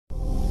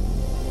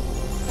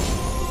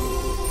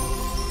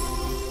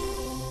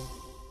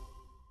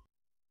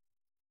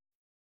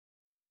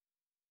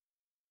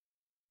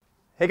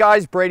Hey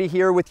guys, Brady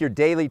here with your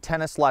daily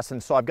tennis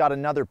lesson. So I've got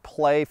another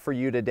play for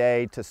you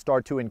today to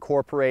start to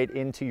incorporate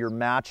into your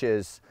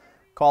matches.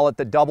 Call it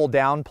the double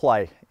down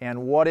play.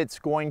 And what it's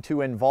going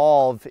to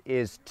involve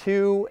is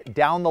 2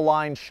 down the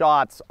line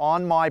shots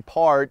on my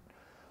part,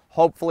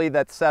 hopefully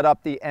that set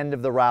up the end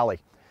of the rally.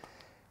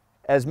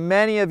 As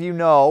many of you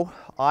know,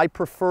 I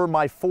prefer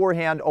my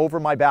forehand over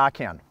my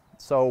backhand.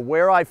 So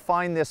where I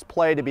find this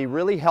play to be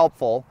really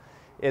helpful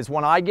is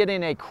when I get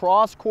in a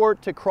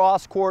cross-court to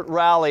cross-court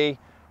rally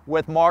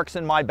with marks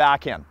in my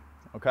backhand,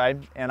 okay?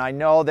 And I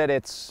know that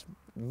it's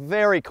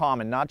very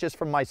common, not just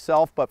from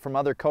myself, but from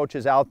other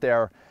coaches out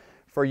there,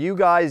 for you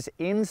guys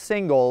in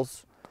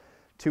singles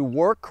to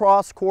work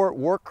cross-court,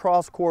 work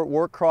cross-court,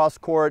 work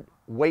cross-court,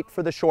 wait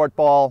for the short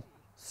ball,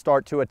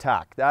 start to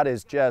attack. That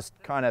is just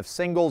kind of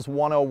singles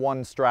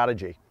 101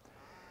 strategy.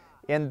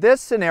 In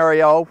this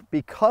scenario,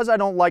 because I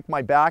don't like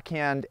my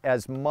backhand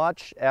as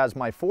much as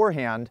my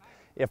forehand,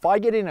 if I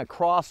get in a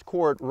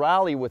cross-court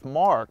rally with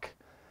Mark,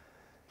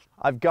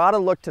 I've got to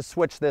look to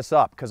switch this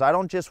up because I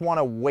don't just want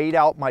to wait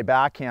out my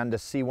backhand to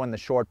see when the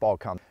short ball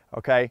comes,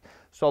 okay?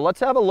 So let's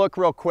have a look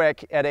real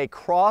quick at a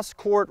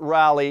cross-court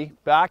rally,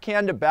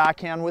 backhand to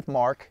backhand with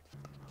Mark.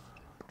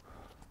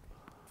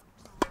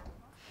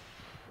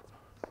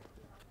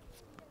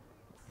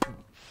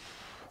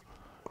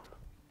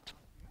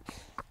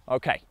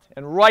 Okay,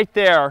 and right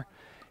there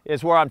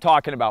is where I'm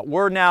talking about.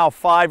 We're now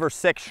 5 or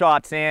 6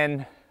 shots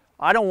in.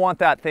 I don't want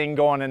that thing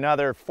going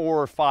another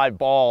 4 or 5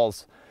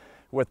 balls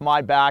with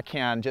my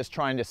backhand just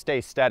trying to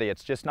stay steady.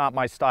 It's just not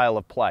my style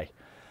of play.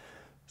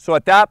 So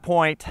at that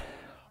point,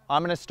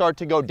 I'm going to start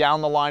to go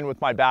down the line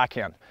with my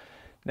backhand.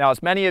 Now,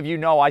 as many of you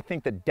know, I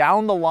think the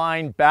down the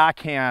line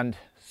backhand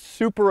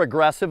super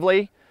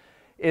aggressively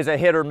is a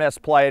hit or miss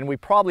play, and we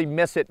probably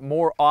miss it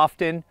more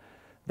often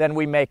than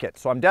we make it.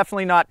 So I'm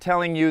definitely not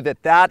telling you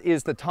that that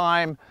is the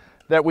time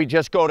that we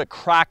just go to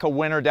crack a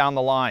winner down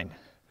the line.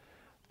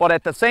 But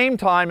at the same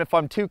time, if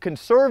I'm too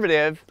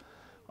conservative,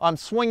 I'm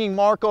swinging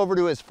Mark over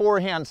to his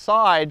forehand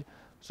side,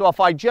 so if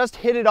I just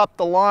hit it up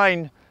the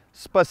line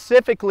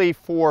specifically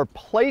for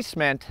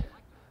placement,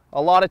 a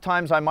lot of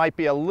times I might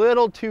be a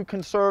little too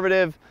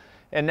conservative,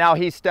 and now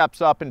he steps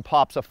up and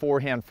pops a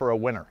forehand for a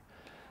winner.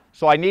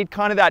 So I need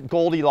kind of that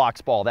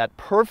Goldilocks ball, that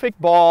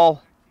perfect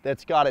ball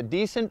that's got a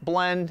decent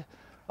blend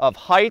of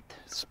height,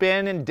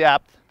 spin, and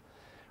depth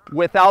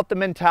without the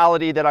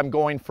mentality that I'm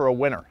going for a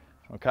winner,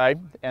 okay?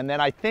 And then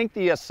I think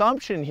the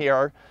assumption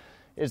here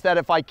is that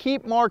if I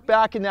keep Mark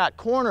back in that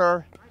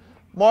corner,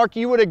 Mark,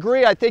 you would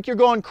agree, I think you're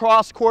going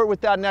cross-court with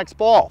that next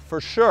ball,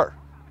 for sure,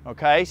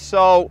 okay?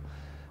 So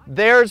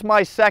there's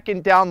my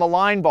second down the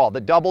line ball, the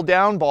double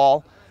down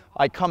ball.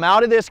 I come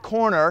out of this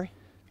corner,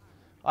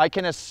 I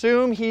can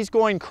assume he's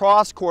going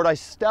cross-court, I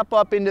step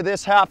up into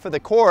this half of the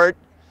court,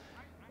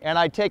 and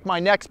I take my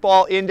next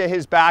ball into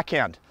his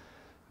backhand.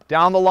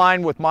 Down the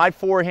line with my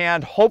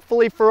forehand,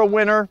 hopefully for a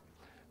winner,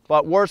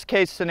 but worst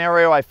case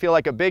scenario, I feel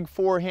like a big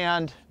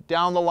forehand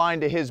down the line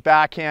to his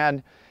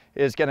backhand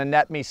is going to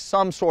net me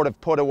some sort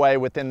of put away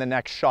within the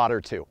next shot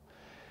or two.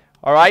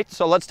 All right,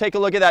 so let's take a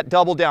look at that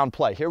double down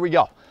play. Here we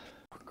go.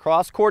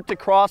 Cross court to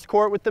cross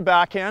court with the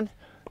backhand.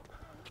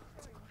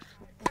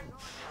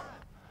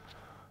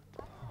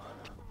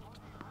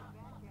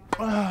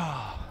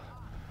 All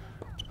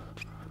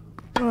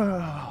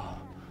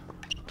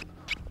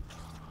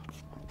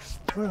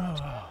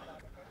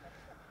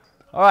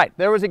right,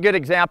 there was a good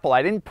example.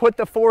 I didn't put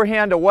the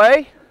forehand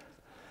away,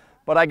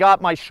 but I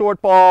got my short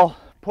ball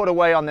put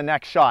away on the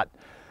next shot.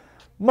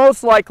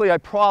 Most likely I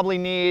probably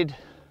need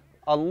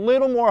a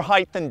little more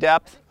height than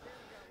depth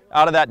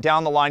out of that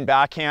down the line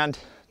backhand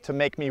to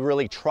make me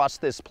really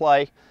trust this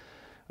play.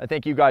 I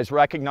think you guys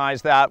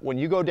recognize that when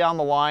you go down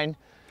the line,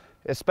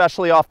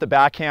 especially off the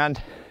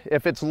backhand,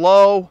 if it's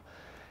low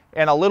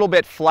and a little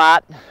bit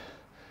flat,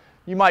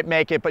 you might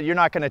make it, but you're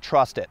not going to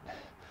trust it.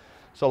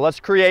 So let's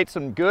create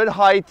some good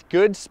height,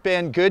 good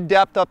spin, good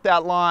depth up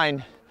that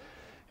line,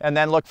 and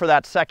then look for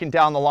that second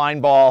down the line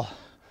ball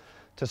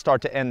to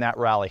start to end that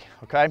rally,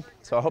 okay?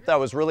 So I hope that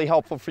was really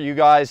helpful for you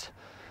guys.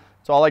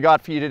 That's all I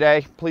got for you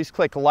today. Please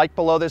click like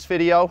below this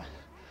video.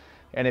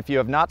 And if you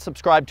have not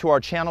subscribed to our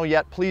channel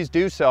yet, please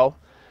do so,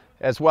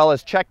 as well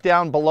as check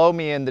down below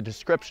me in the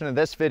description of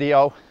this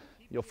video.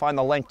 You'll find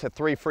the link to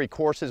 3 free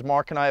courses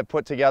Mark and I have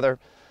put together.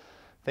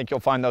 I think you'll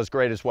find those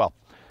great as well.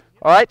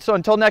 All right, so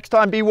until next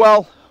time, be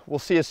well. We'll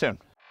see you soon.